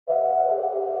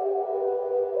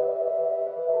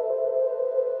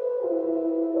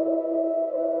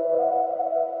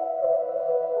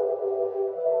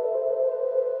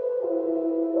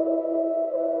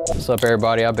What's up,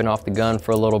 everybody? I've been off the gun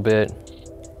for a little bit.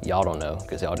 Y'all don't know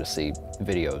because y'all just see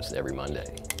videos every Monday,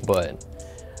 but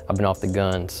I've been off the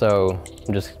gun. So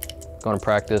I'm just going to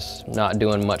practice, not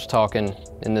doing much talking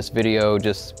in this video,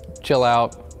 just chill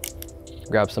out,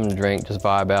 grab something to drink, just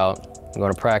vibe out. I'm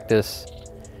going to practice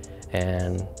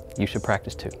and you should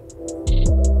practice too.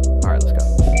 All right, let's go.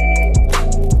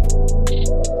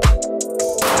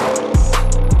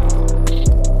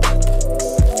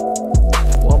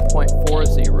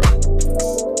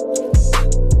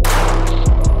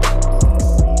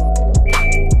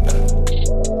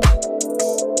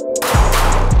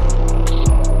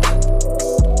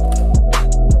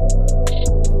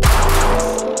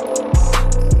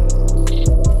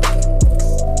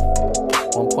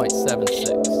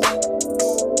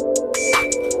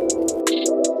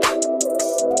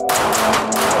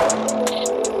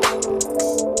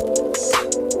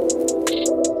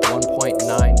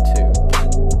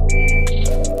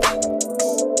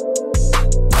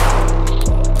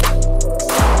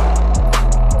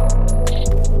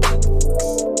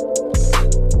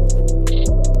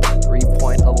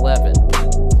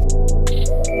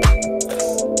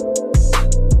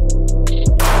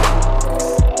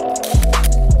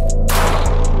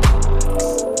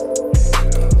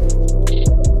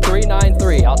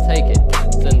 I'll take it.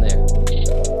 It's in there.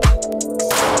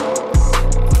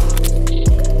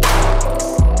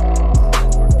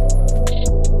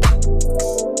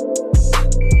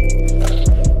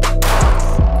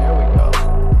 There we go.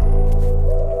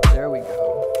 There we go.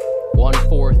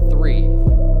 143.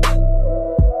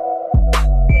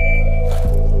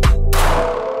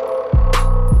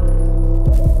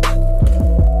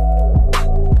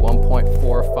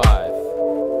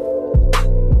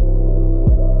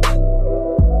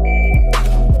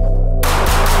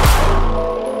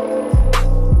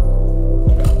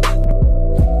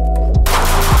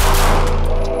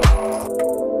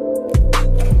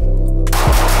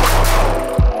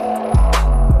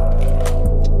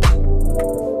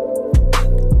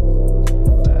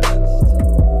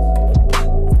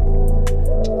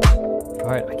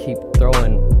 I keep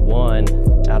throwing one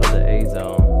out of the A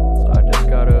zone, so I just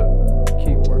gotta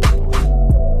keep working on it.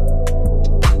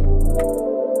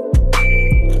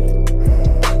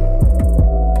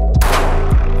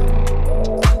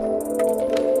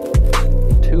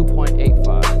 2.85.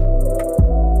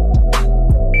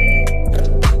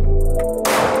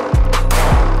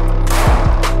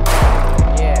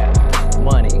 Yeah,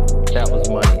 money. That was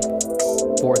money.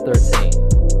 413.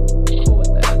 Cool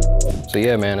with that. So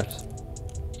yeah, man, it's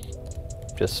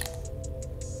just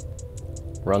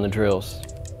run the drills.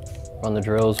 Run the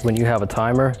drills. When you have a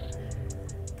timer,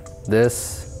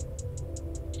 this,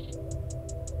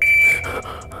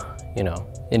 you know,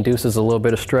 induces a little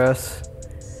bit of stress.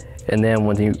 And then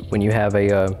when you have a,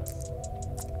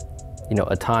 you know,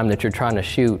 a time that you're trying to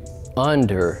shoot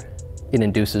under, it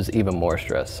induces even more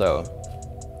stress. So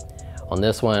on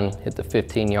this one, hit the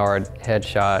 15-yard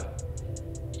headshot,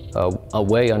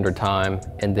 way under time,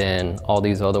 and then all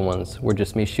these other ones were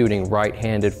just me shooting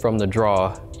right-handed from the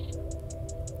draw.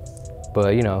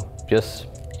 But you know, just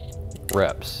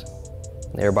reps.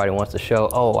 Everybody wants to show,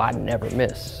 oh, I never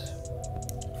miss.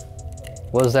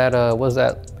 What was that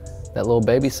little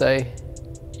baby say?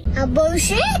 A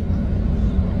bullshit,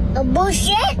 a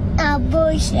bullshit, a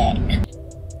bullshit.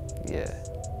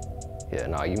 Yeah,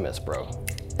 no, you missed, bro.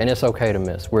 And it's okay to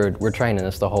miss. We're training,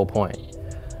 that's the whole point.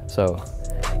 So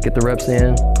get the reps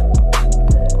in.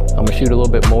 I'm gonna shoot a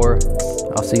little bit more.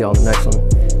 I'll see you on the next one.